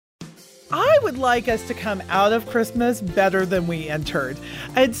I would like us to come out of Christmas better than we entered.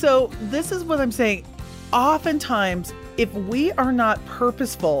 And so this is what I'm saying. Oftentimes, if we are not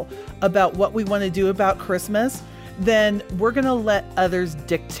purposeful about what we want to do about Christmas, then we're going to let others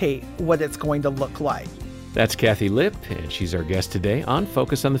dictate what it's going to look like. That's Kathy Lipp, and she's our guest today on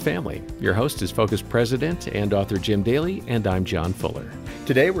Focus on the Family. Your host is Focus President and author Jim Daly, and I'm John Fuller.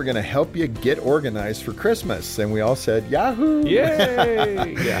 Today, we're going to help you get organized for Christmas. And we all said, Yahoo!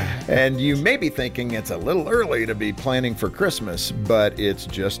 Yay! Yeah. And you may be thinking it's a little early to be planning for Christmas, but it's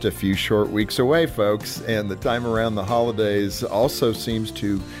just a few short weeks away, folks. And the time around the holidays also seems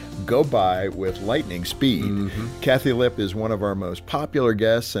to go by with lightning speed. Kathy Lipp is one of our most popular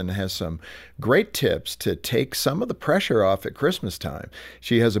guests and has some great tips to take some of the pressure off at Christmas time.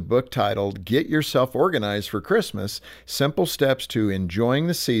 She has a book titled Get Yourself Organized for Christmas, Simple Steps to Enjoying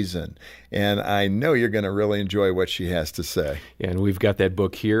the Season. And I know you're going to really enjoy what she has to say. And we've got that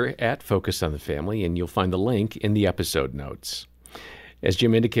book here at Focus on the Family, and you'll find the link in the episode notes. As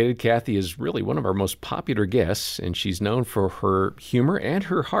Jim indicated, Kathy is really one of our most popular guests, and she's known for her humor and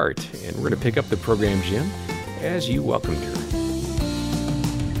her heart. And we're going to pick up the program, Jim, as you welcomed her.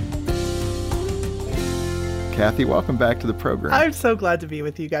 Kathy, welcome back to the program. I'm so glad to be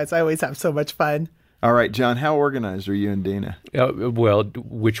with you guys. I always have so much fun. All right, John, how organized are you and Dina? Well,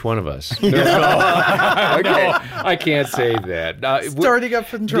 which one of us? No, I can't say that. Starting up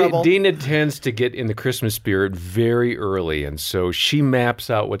from trouble. Dina tends to get in the Christmas spirit very early, and so she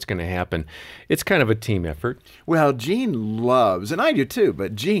maps out what's going to happen. It's kind of a team effort. Well, Jean loves, and I do too,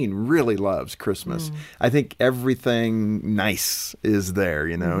 but Jean really loves Christmas. I think everything nice is there,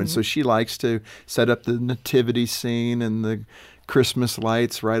 you know, and so she likes to set up the nativity scene and the Christmas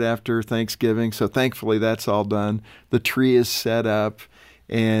lights right after Thanksgiving. So thankfully that's all done. The tree is set up,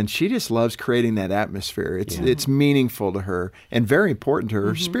 and she just loves creating that atmosphere. It's meaningful to her and very important to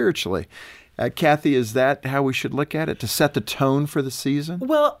her spiritually. Kathy, is that how we should look at it, to set the tone for the season?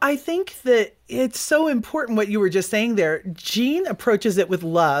 Well, I think that it's so important what you were just saying there. Jean approaches it with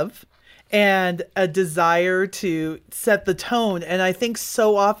love and a desire to set the tone. And I think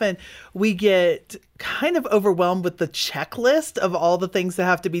so often we get kind of overwhelmed with the checklist of all the things that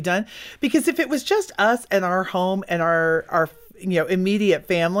have to be done. Because if it was just us and our home and our immediate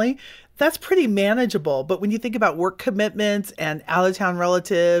family, that's pretty manageable. But when you think about work commitments and out-of-town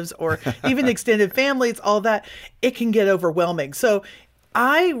relatives or even extended families, all that, it can get overwhelming. So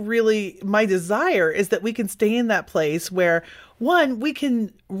my desire is that we can stay in that place where, one, we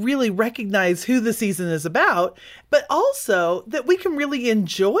can really recognize who the season is about, but also that we can really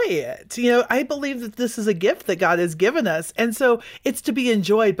enjoy it. You know, I believe that this is a gift that God has given us. And so it's to be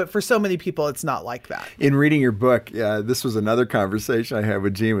enjoyed, but for so many people, it's not like that. In reading your book, this was another conversation I had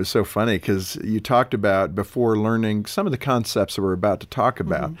with Jean. It was so funny because you talked about, before learning some of the concepts that we're about to talk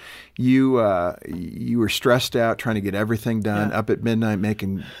about, you were stressed out trying to get everything done, up at midnight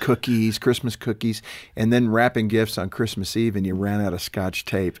making cookies, Christmas cookies, and then wrapping gifts on Christmas Eve, and you ran out of Scotch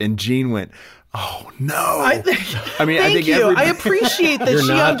tape. And Jean went, "Oh no!" I think you. I appreciate that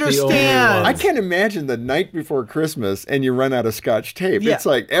she understands. I can't imagine the night before Christmas and you run out of Scotch tape. Yeah. It's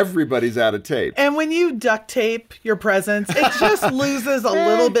like everybody's out of tape. And when you duct tape your presents, it just loses a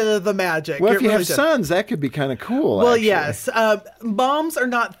little bit of the magic. Well, if you have sons, that could be kind of cool. Well, actually. Yes. Moms are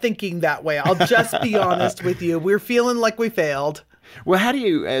not thinking that way. I'll just be honest with you. We're feeling like we failed. Well, how do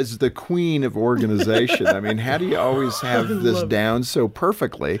you, as the queen of organization, I mean, how do you always have this down so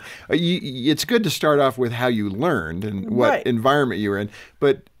perfectly? It's good to start off with how you learned and what environment you were in,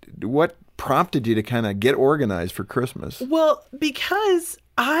 but what prompted you to kind of get organized for Christmas? Well, because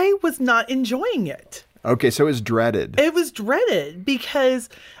I was not enjoying it. Okay, so it was dreaded. It was dreaded because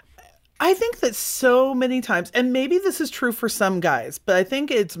I think that so many times, and maybe this is true for some guys, but I think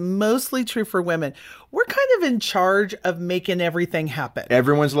it's mostly true for women, we're kind of in charge of making everything happen.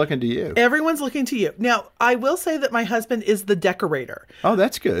 Everyone's looking to you. Everyone's looking to you. Now, I will say that my husband is the decorator. Oh,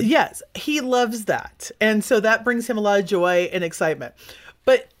 that's good. Yes, he loves that. And so that brings him a lot of joy and excitement.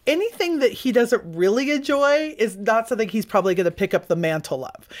 But anything that he doesn't really enjoy is not something he's probably going to pick up the mantle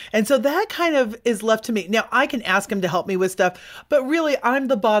of. And so that kind of is left to me. Now, I can ask him to help me with stuff, but really I'm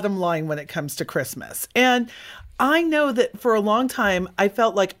the bottom line when it comes to Christmas. And I know that for a long time, I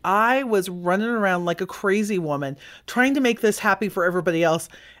felt like I was running around like a crazy woman trying to make this happy for everybody else.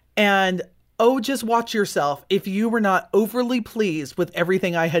 And just watch yourself if you were not overly pleased with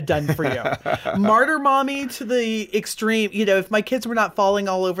everything I had done for you. Martyr mommy to the extreme. You know, if my kids were not falling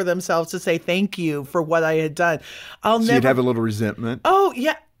all over themselves to say thank you for what I had done, you'd have a little resentment? Oh,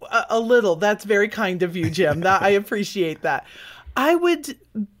 yeah, a little. That's very kind of you, Jim. I appreciate that. I would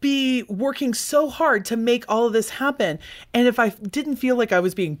be working so hard to make all of this happen. And if I didn't feel like I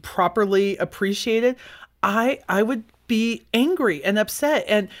was being properly appreciated, I would be angry and upset.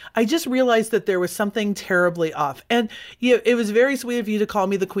 And I just realized that there was something terribly off. And it was very sweet of you to call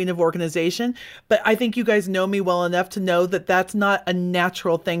me the queen of organization, but I think you guys know me well enough to know that that's not a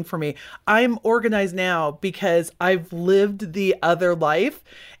natural thing for me. I'm organized now because I've lived the other life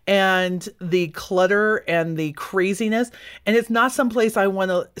and the clutter and the craziness. And it's not someplace I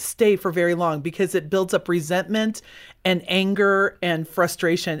want to stay for very long because it builds up resentment and anger and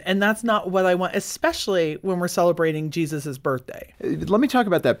frustration. And that's not what I want, especially when we're celebrating Jesus's birthday. Let me talk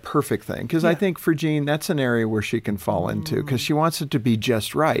about that perfect thing, because I think for Jean, that's an area where she can fall into, because she wants it to be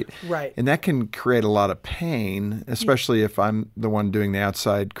just right. Right. And that can create a lot of pain, especially if I'm the one doing the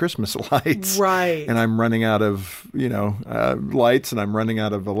outside Christmas lights. Right. And I'm running out of, lights, and I'm running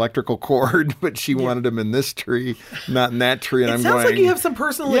out of electrical cord, but she wanted them in this tree, not in that tree. And It sounds like you have some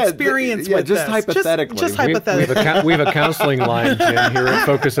personal experience with just this. hypothetically. Just hypothetically. We have a counseling line, Jim, here at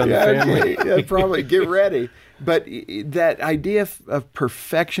Focus on the Family. Yeah, probably. Get ready. But that idea of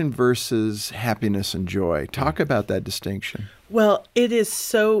perfection versus happiness and joy, talk about that distinction. Well, it is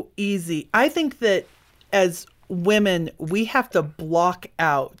so easy. I think that as women, we have to block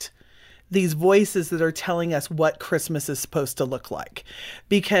out these voices that are telling us what Christmas is supposed to look like.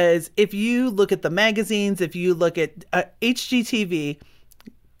 Because if you look at the magazines, if you look at HGTV,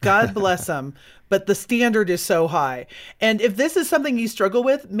 God bless them, but the standard is so high. And if this is something you struggle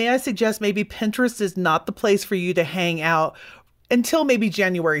with, may I suggest maybe Pinterest is not the place for you to hang out until maybe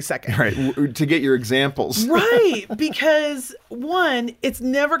January 2nd. Right, to get your examples. Right, because one, it's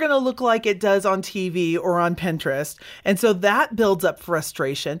never going to look like it does on TV or on Pinterest. And so that builds up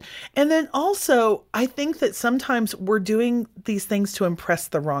frustration. And then also, I think that sometimes we're doing these things to impress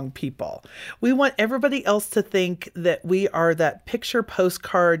the wrong people. We want everybody else to think that we are that picture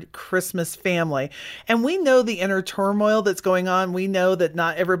postcard Christmas family. And we know the inner turmoil that's going on. We know that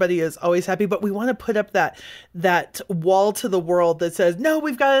not everybody is always happy, but we want to put up that wall to the world that says, no,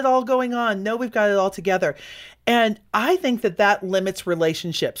 we've got it all going on. No, we've got it all together. And I think that limits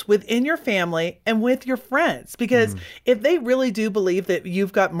relationships within your family and with your friends, because if they really do believe that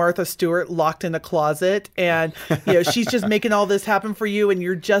you've got Martha Stewart locked in a closet and she's just making all this happen for you and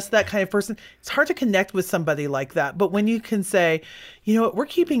you're just that kind of person, it's hard to connect with somebody like that. But when you can say, you know what, we're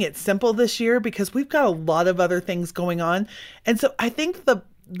keeping it simple this year because we've got a lot of other things going on. And so I think the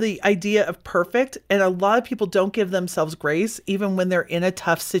idea of perfect, and a lot of people don't give themselves grace even when they're in a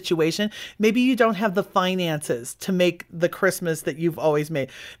tough situation. Maybe you don't have the finances to make the Christmas that you've always made.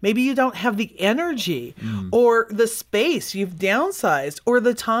 Maybe you don't have the energy or the space, you've downsized, or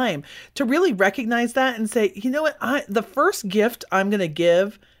the time to really recognize that and say, you know what, the first gift I'm going to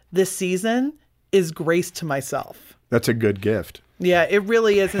give this season is grace to myself. That's a good gift. Yeah, it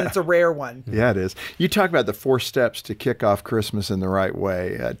really is, and it's a rare one. Yeah, it is. You talk about the 4 steps to kick off Christmas in the right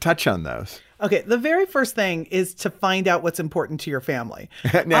way. Touch on those. Okay, the very first thing is to find out what's important to your family.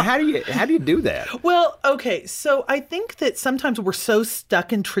 Now, how do you do that? Well, okay, so I think that sometimes we're so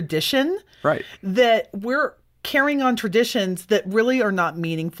stuck in tradition, right, that we're carrying on traditions that really are not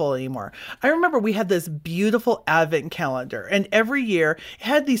meaningful anymore. I remember we had this beautiful advent calendar, and every year it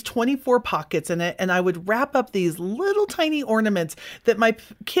had these 24 pockets in it, and I would wrap up these little tiny ornaments that my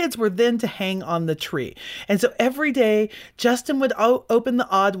kids were then to hang on the tree. And so every day, Justin would open the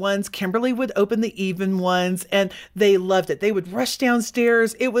odd ones, Kimberly would open the even ones, and they loved it. They would rush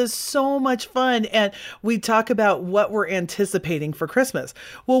downstairs. It was so much fun, and we'd talk about what we're anticipating for Christmas.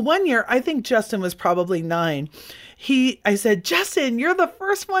 Well, one year, I think Justin was probably 9. I said, Justin, you're the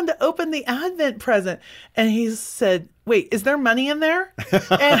first one to open the Advent present. And he said, wait, is there money in there?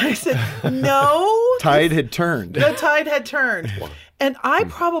 And I said, no. Tide had turned. The tide had turned. Wow. And I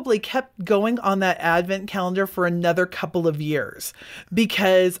probably kept going on that Advent calendar for another couple of years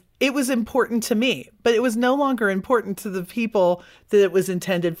because it was important to me, but it was no longer important to the people that it was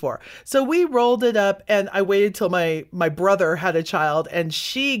intended for. So we rolled it up, and I waited till my brother had a child and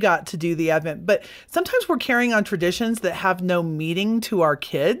she got to do the Advent. But sometimes we're carrying on traditions that have no meaning to our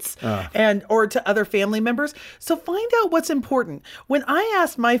kids or to other family members. So find out what's important. When I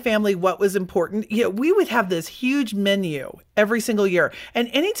asked my family what was important, we would have this huge menu every single year. And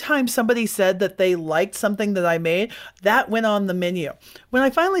anytime somebody said that they liked something that I made, that went on the menu. When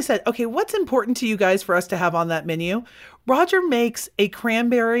I finally said, okay, what's important to you guys for us to have on that menu? Roger makes a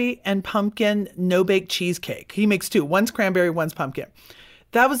cranberry and pumpkin no-bake cheesecake. He makes 2. One's cranberry, one's pumpkin.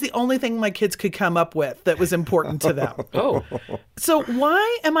 That was the only thing my kids could come up with that was important to them. Oh. So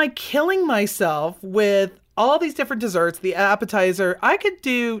why am I killing myself with all these different desserts, the appetizer? I could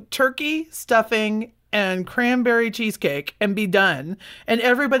do turkey, stuffing, and cranberry cheesecake and be done, and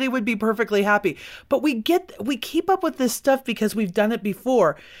everybody would be perfectly happy. But we keep up with this stuff because we've done it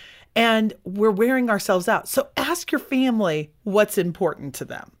before, and we're wearing ourselves out. So ask your family what's important to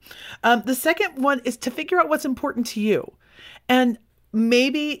them. The second one is to figure out what's important to you. And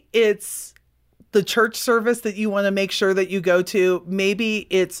maybe it's the church service that you want to make sure that you go to. Maybe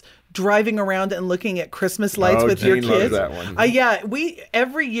it's driving around and looking at Christmas lights with your Jane kids. loves that one. Yeah,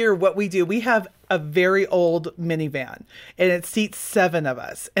 every year what we do, we have a very old minivan and it seats 7 of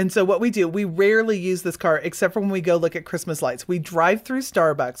us. And so what we do, we rarely use this car except for when we go look at Christmas lights. We drive through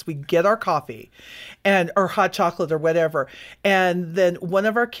Starbucks, we get our coffee or hot chocolate or whatever. And then one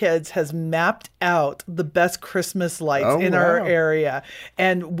of our kids has mapped out the best Christmas lights in our area.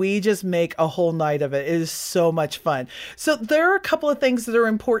 And we just make a whole night of it. It is so much fun. So there are a couple of things that are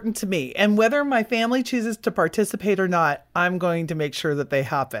important to me. And whether my family chooses to participate or not, I'm going to make sure that they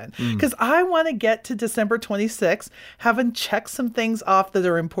happen. Because I want to get to December 26th, having checked some things off that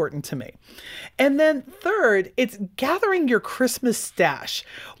are important to me. And then third, it's gathering your Christmas stash.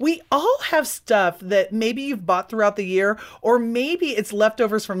 We all have stuff that maybe you've bought throughout the year, or maybe it's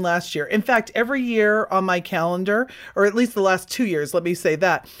leftovers from last year. In fact, every year on my calendar, or at least the last 2 years, let me say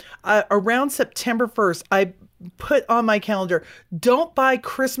that, around September 1st, I put on my calendar, don't buy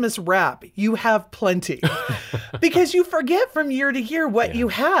Christmas wrap. You have plenty. Because you forget from year to year what you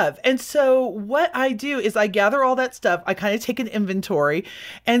have. And so what I do is I gather all that stuff. I kind of take an inventory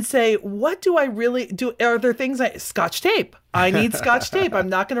and say, what do I really do? Are there things Scotch tape? I need Scotch tape. I'm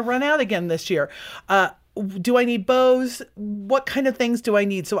not going to run out again this year. Do I need bows? What kind of things do I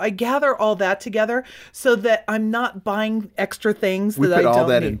need? So I gather all that together so that I'm not buying extra things that I don't need. We put all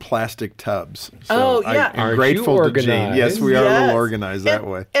that in plastic tubs. So I'm grateful to Jane. Yes, we are a little organized that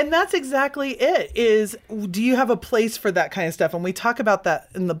way. And that's exactly it, is do you have a place for that kind of stuff? And we talk about that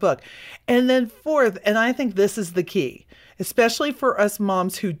in the book. And then fourth, and I think this is the key, especially for us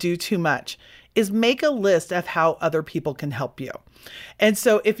moms who do too much, is make a list of how other people can help you. And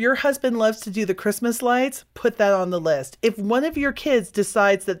so if your husband loves to do the Christmas lights, put that on the list. If one of your kids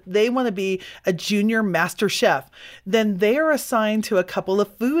decides that they want to be a junior master chef, then they are assigned to a couple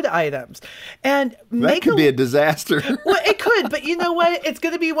of food items. And that could be a disaster. Well, it could, but you know what? It's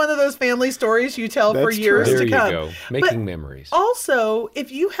going to be one of those family stories you tell for years to come. There you go. Making memories. Also,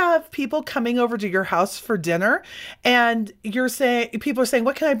 if you have people coming over to your house for dinner and people are saying,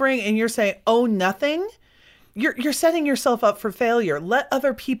 what can I bring? And you're saying, oh, nothing. You're setting yourself up for failure. Let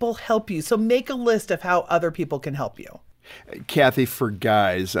other people help you. So make a list of how other people can help you. Kathy, for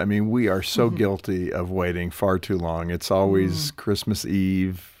guys, I mean, we are so guilty of waiting far too long. It's always Christmas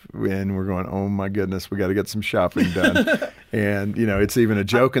Eve, and we're going, oh my goodness, we got to get some shopping done. And, it's even a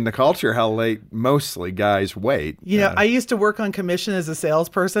joke in the culture how late mostly guys wait. I used to work on commission as a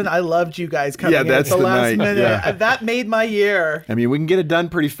salesperson. I loved you guys coming in at the last minute. Yeah. That made my year. I mean, we can get it done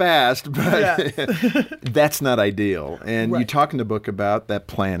pretty fast, but that's not ideal. And you talk in the book about that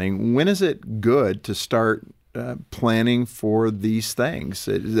planning. When is it good to start planning for these things?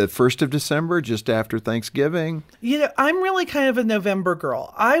 The 1st of December, just after Thanksgiving? I'm really kind of a November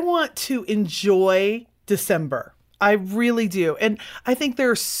girl. I want to enjoy December. I really do. And I think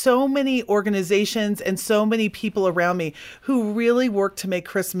there are so many organizations and so many people around me who really work to make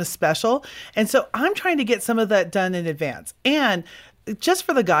Christmas special. And so I'm trying to get some of that done in advance. And just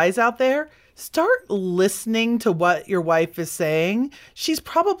for the guys out there, start listening to what your wife is saying. She's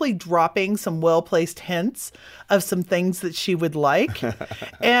probably dropping some well-placed hints of some things that she would like.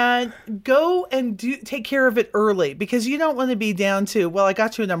 And go and take care of it early, because you don't want to be down to, well, I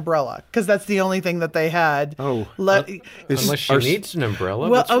got you an umbrella, because that's the only thing that they had. Unless she needs an umbrella.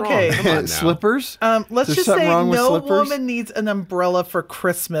 Well, okay. Come on now. Slippers? Let's just say no woman needs an umbrella for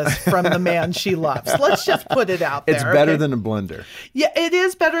Christmas from the man she loves. Let's just put it out there. It's better than a blender. Yeah, it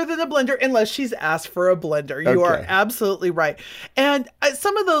is better than a blender, unless she's asked for a blender. You are absolutely right. And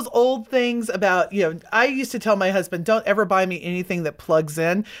some of those old things about, I used to tell my husband, don't ever buy me anything that plugs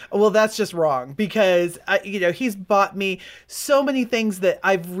in. Well, that's just wrong, because, he's bought me so many things that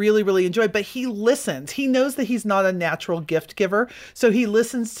I've really, really enjoyed, but he listens. He knows that he's not a natural gift giver. So he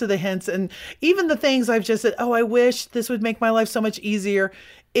listens to the hints, and even the things I've just said, oh, I wish this would make my life so much easier.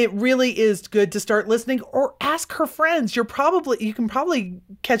 It really is good to start listening, or ask her friends. You can probably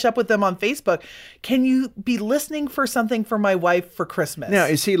catch up with them on Facebook. Can you be listening for something for my wife for Christmas? Now,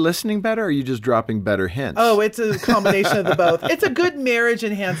 is he listening better, or are you just dropping better hints? Oh, it's a combination of the both. It's a good marriage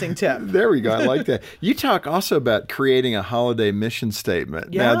enhancing tip. There we go. I like that. You talk also about creating a holiday mission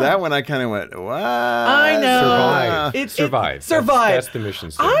statement. Yeah. Now, that one I kind of went, what? I know. Survive. Survive. That's the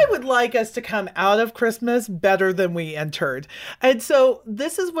mission statement. I would like us to come out of Christmas better than we entered. And so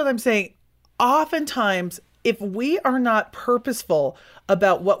this is what I'm saying. oftentimes, if we are not purposeful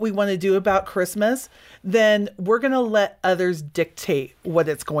about what we want to do about Christmas, then we're going to let others dictate what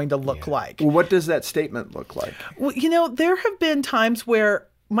it's going to look like. Well, what does that statement look like? Well, there have been times where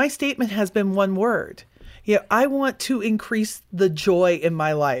my statement has been one word. I want to increase the joy in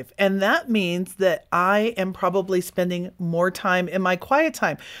my life. And that means that I am probably spending more time in my quiet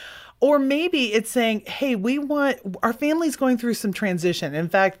time. Or maybe it's saying, hey, our family's going through some transition. In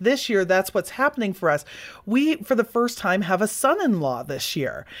fact, this year, that's what's happening for us. We, for the first time, have a son-in-law this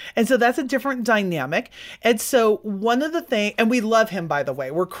year. And so that's a different dynamic. And so one of the things, and we love him, by the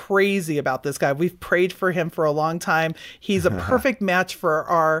way, we're crazy about this guy. We've prayed for him for a long time. He's a perfect match for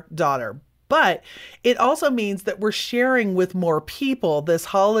our daughter. But it also means that we're sharing with more people this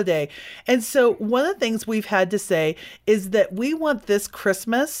holiday. And so one of the things we've had to say is that we want this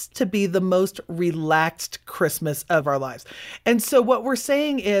Christmas to be the most relaxed Christmas of our lives. And so what we're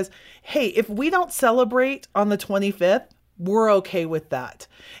saying is, hey, if we don't celebrate on the 25th, we're okay with that.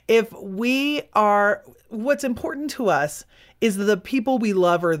 What's important to us is the people we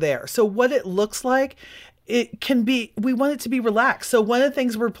love are there. So what it looks like, we want it to be relaxed. So one of the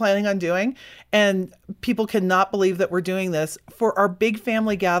things we're planning on doing, and people cannot believe that we're doing this, for our big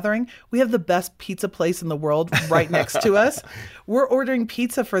family gathering, we have the best pizza place in the world right next to us. We're ordering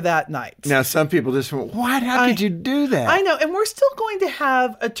pizza for that night. Now, some people just went, what? How could you do that? I know. And we're still going to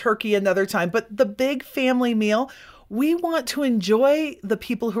have a turkey another time, but the big family meal, we want to enjoy the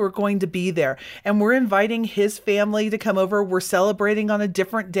people who are going to be there. And we're inviting his family to come over. We're celebrating on a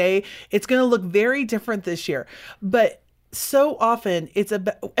different day. It's going to look very different this year. But so often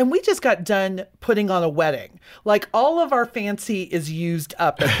and we just got done putting on a wedding. Like, all of our fancy is used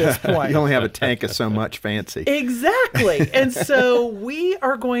up at this point. You only have a tank of so much fancy. Exactly. And so we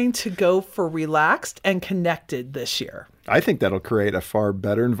are going to go for relaxed and connected this year. I think that'll create a far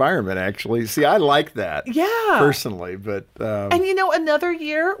better environment, actually. See, I like that. Yeah. Personally, but... And another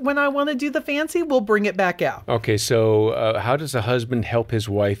year when I want to do the fancy, we'll bring it back out. Okay, so how does a husband help his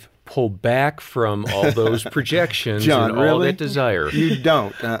wife pull back from all those projections John, and really? all that desire? You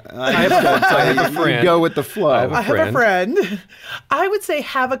don't. I have a friend. You go with the flow. I have a friend. I would say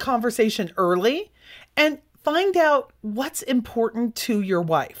have a conversation early and find out what's important to your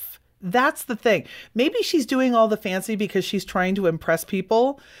wife. That's the thing. Maybe she's doing all the fancy because she's trying to impress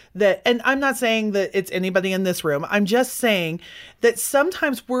people and I'm not saying that it's anybody in this room. I'm just saying that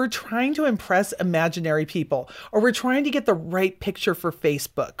sometimes we're trying to impress imaginary people, or we're trying to get the right picture for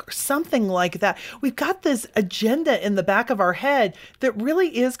Facebook or something like that. We've got this agenda in the back of our head that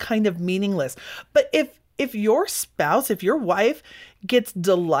really is kind of meaningless. But if your spouse, if your wife gets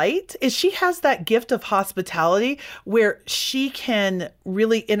delight, is she has that gift of hospitality where she can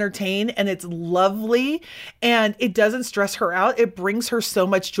really entertain, and it's lovely and it doesn't stress her out. It brings her so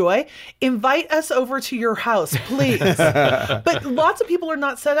much joy. Invite us over to your house, please. But lots of people are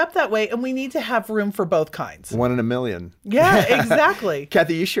not set up that way, and we need to have room for both kinds. 1 in a million. Yeah, exactly.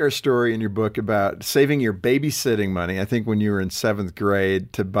 Kathy, you share a story in your book about saving your babysitting money, I think when you were in 7th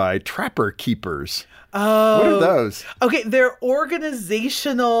grade, to buy Trapper Keepers. Oh, what are those? Okay, they're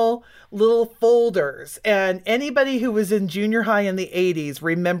organizational little folders, and anybody who was in junior high in the 80s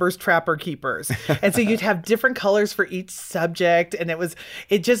remembers Trapper Keepers. And so you'd have different colors for each subject, and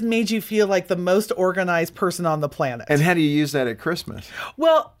it just made you feel like the most organized person on the planet. And how do you use that at Christmas?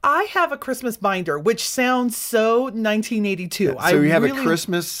 Well, I have a Christmas binder, which sounds so 1982. So you have a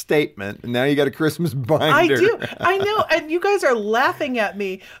Christmas statement, and now you got a Christmas binder. I do. I know. And you guys are laughing at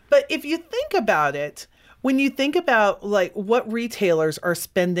me. But if you think about it, when you think about like what retailers are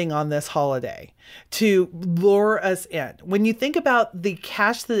spending on this holiday to lure us in, when you think about the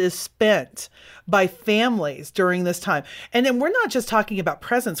cash that is spent by families during this time, and then we're not just talking about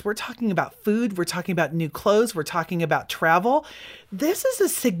presents, we're talking about food, we're talking about new clothes, we're talking about travel. This is a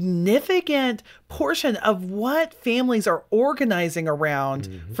significant portion of what families are organizing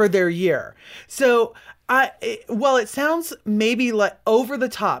around for their year. So while it sounds maybe like over the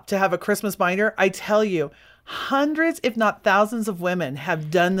top to have a Christmas binder, I tell you, hundreds, if not thousands of women have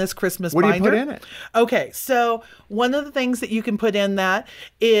done this Christmas binder. What do you put in it? Okay, so one of the things that you can put in that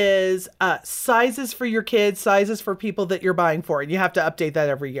is sizes for your kids, sizes for people that you're buying for, and you have to update that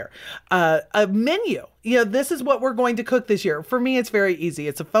every year. A menu. This is what we're going to cook this year. For me, it's very easy.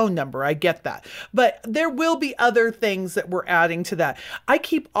 It's a phone number. I get that. But there will be other things that we're adding to that. I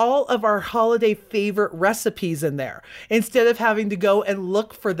keep all of our holiday favorite recipes in there instead of having to go and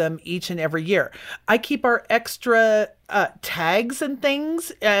look for them each and every year. I keep our extra tags and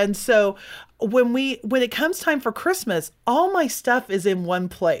things. And so when it comes time for Christmas, all my stuff is in one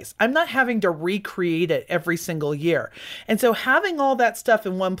place. I'm not having to recreate it every single year. And so having all that stuff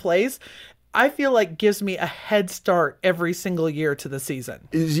in one place I feel like gives me a head start every single year to the season.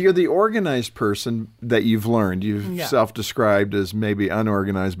 You're the organized person that you've learned. You've self-described as maybe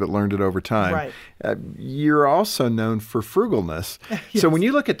unorganized, but learned it over time. Right. You're also known for frugalness. Yes. So when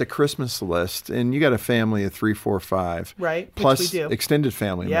you look at the Christmas list, and you got a family of 3, 4, 5, right, plus which we do. Extended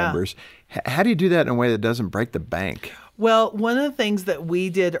family members, how do you do that in a way that doesn't break the bank? Well, one of the things that we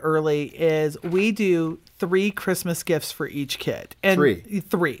did early is we do 3 Christmas gifts for each kid. And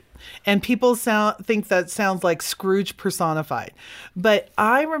 3. And people think that sounds like Scrooge personified. But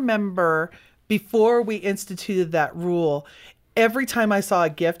I remember before we instituted that rule, every time I saw a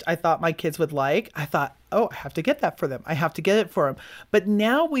gift I thought my kids would like, I thought, oh, I have to get that for them. I have to get it for them. But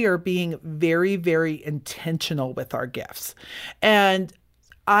now we are being very, very intentional with our gifts. And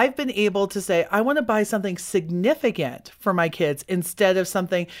I've been able to say, I want to buy something significant for my kids instead of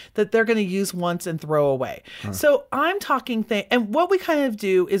something that they're going to use once and throw away. So I'm talking and what we kind of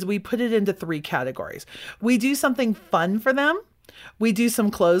do is we put it into 3 categories. We do something fun for them. We do some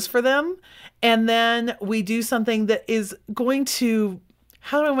clothes for them. And then we do something that is going to,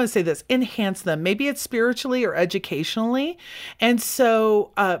 how do I want to say this? Enhance them. Maybe it's spiritually or educationally. And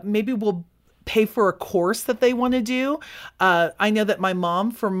so maybe we'll pay for a course that they want to do. I know that my mom,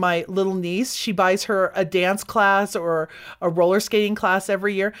 for my little niece, she buys her a dance class or a roller skating class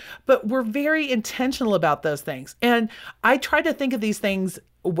every year. But we're very intentional about those things. And I try to think of these things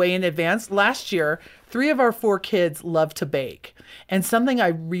way in advance. Last year, 3 of our 4 kids love to bake. And something I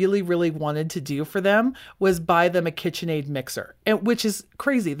really, really wanted to do for them was buy them a KitchenAid mixer, which is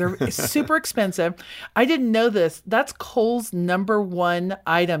crazy. They're super expensive. I didn't know this. That's Kohl's #1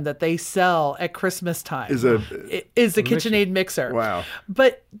 item that they sell at Christmas time. Is the KitchenAid mixer. Wow.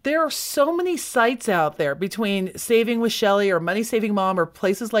 But there are so many sites out there between Saving with Shelley or Money Saving Mom or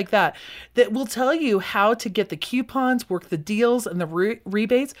places like that that will tell you how to get the coupons, work the deals and the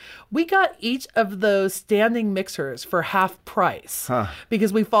rebates. We got each of those standing mixers for half price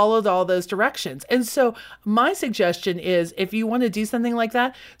because we followed all those directions. And so my suggestion is, if you want to do something like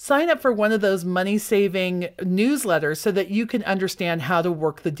that, sign up for one of those money-saving newsletters so that you can understand how to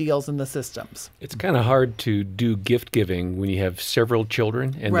work the deals and the systems. It's kind of hard to do gift giving when you have several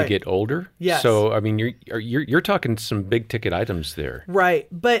children and they get older. Yes. So, I mean, you're talking some big ticket items there. Right.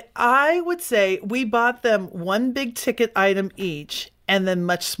 But I would say we bought them one big ticket item each, and then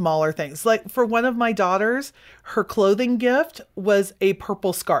much smaller things. Like for one of my daughters, her clothing gift was a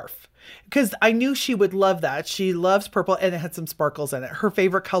purple scarf because I knew she would love that. She loves purple and it had some sparkles in it. Her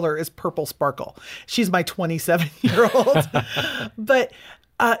favorite color is purple sparkle. She's my 27-year-old. But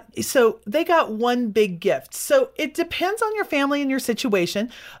so they got one big gift. So it depends on your family and your situation.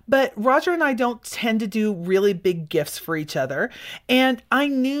 But Roger and I don't tend to do really big gifts for each other. And I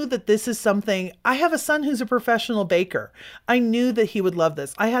knew that this is something, I have a son who's a professional baker. I knew that he would love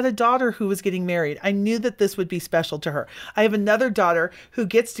this. I had a daughter who was getting married. I knew that this would be special to her. I have another daughter who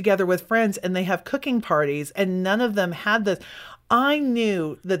gets together with friends and they have cooking parties and none of them had this. I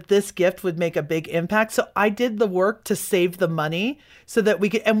knew that this gift would make a big impact. So I did the work to save the money so that we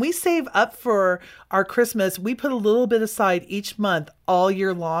could, and we save up for our Christmas. We put a little bit aside each month all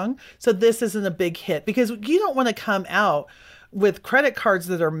year long. So this isn't a big hit because you don't want to come out with credit cards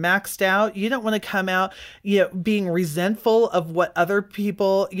that are maxed out. You don't want to come out, being resentful of what other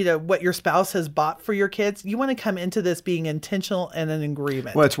people, what your spouse has bought for your kids. You want to come into this being intentional and in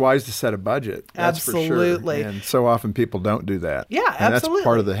agreement. Well, it's wise to set a budget. That's absolutely. For sure. And so often people don't do that. Yeah, and absolutely. That's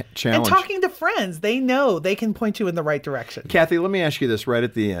part of the challenge. And talking to friends, they know they can point you in the right direction. Kathy, let me ask you this right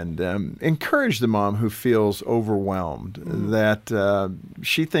at the end. Encourage the mom who feels overwhelmed that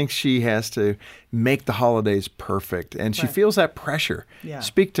she thinks she has to make the holidays perfect and she feels that pressure. Yeah.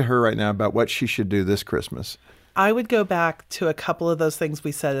 Speak to her right now about what she should do this Christmas. I would go back to a couple of those things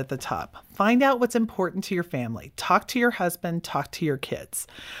we said at the top. Find out what's important to your family. Talk to your husband, talk to your kids.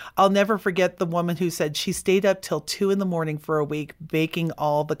 I'll never forget the woman who said she stayed up till 2 a.m. for a week baking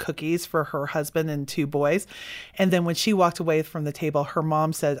all the cookies for her husband and 2 boys. And then when she walked away from the table, her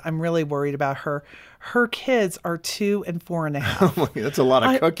mom said, I'm really worried about her. Her kids are 2 and 4.5. That's a lot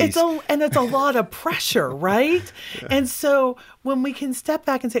of cookies. It's a lot of pressure, right? Yeah. And so when we can step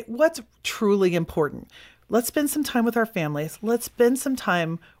back and say, what's truly important? Let's spend some time with our families. Let's spend some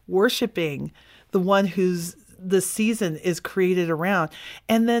time worshiping the one who's the season is created around.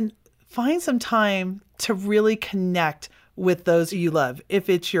 And then find some time to really connect with those you love. If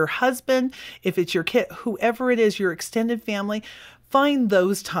it's your husband, if it's your kid, whoever it is, your extended family, find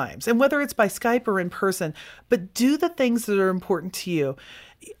those times. And whether it's by Skype or in person, but do the things that are important to you.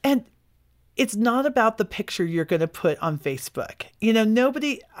 And it's not about the picture you're going to put on Facebook.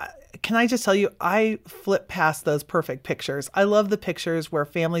 can I just tell you, I flip past those perfect pictures. I love the pictures where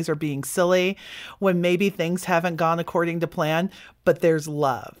families are being silly, when maybe things haven't gone according to plan, but there's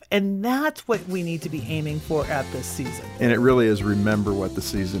love. And that's what we need to be aiming for at this season. And it really is remember what the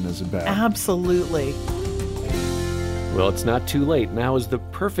season is about. Absolutely. Well, it's not too late. Now is the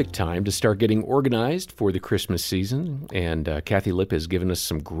perfect time to start getting organized for the Christmas season. And Kathy Lipp has given us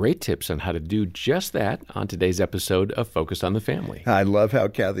some great tips on how to do just that on today's episode of Focus on the Family. I love how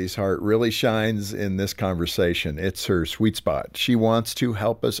Kathy's heart really shines in this conversation. It's her sweet spot. She wants to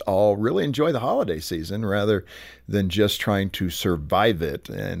help us all really enjoy the holiday season rather than just trying to survive it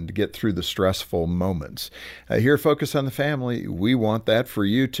and get through the stressful moments. Here at Focus on the Family, we want that for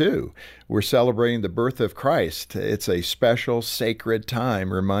you too. We're celebrating the birth of Christ. It's a special, sacred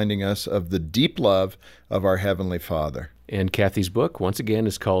time reminding us of the deep love of our Heavenly Father. And Kathy's book, once again,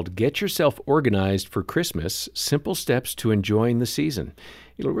 is called Get Yourself Organized for Christmas, Simple Steps to Enjoying the Season.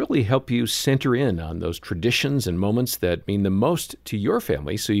 It'll really help you center in on those traditions and moments that mean the most to your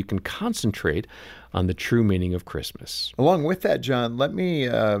family so you can concentrate on the true meaning of Christmas. Along with that, John, let me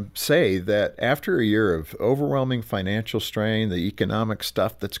say that after a year of overwhelming financial strain, the economic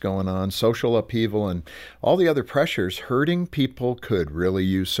stuff that's going on, social upheaval, and all the other pressures, hurting people could really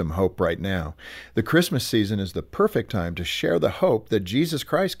use some hope right now. The Christmas season is the perfect time to share the hope that Jesus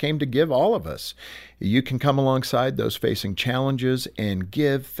Christ came to give all of us. You can come alongside those facing challenges and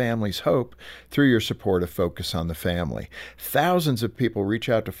give families hope through your support of Focus on the Family. Thousands of people reach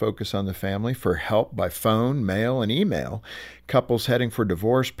out to Focus on the Family for help by phone, mail, and email. Couples heading for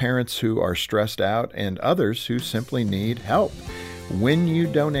divorce, parents who are stressed out, and others who simply need help. When you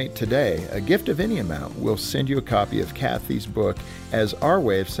donate today, a gift of any amount, we'll send you a copy of Kathy's book as our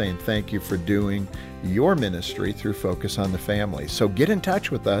way of saying thank you for doing your ministry through Focus on the Family. So get in touch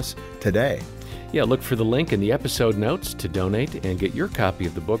with us today. Yeah, look for the link in the episode notes to donate and get your copy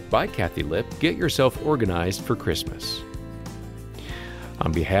of the book by Kathy Lipp, Get Yourself Organized for Christmas.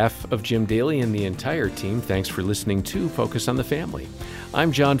 On behalf of Jim Daly and the entire team, thanks for listening to Focus on the Family.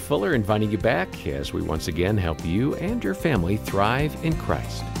 I'm John Fuller, inviting you back as we once again help you and your family thrive in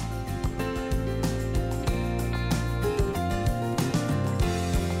Christ.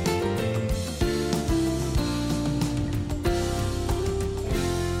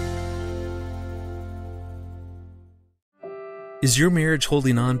 Is your marriage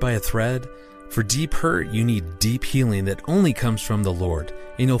holding on by a thread? For deep hurt, you need deep healing that only comes from the Lord.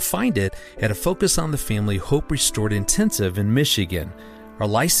 And you'll find it at a Focus on the Family Hope Restored Intensive in Michigan. Our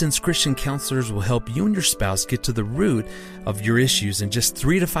licensed Christian counselors will help you and your spouse get to the root of your issues in just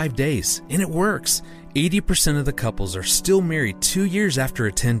 3 to 5 days. And it works. 80% of the couples are still married 2 years after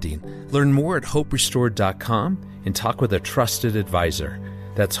attending. Learn more at hoperestored.com and talk with a trusted advisor.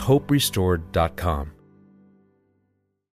 That's hoperestored.com.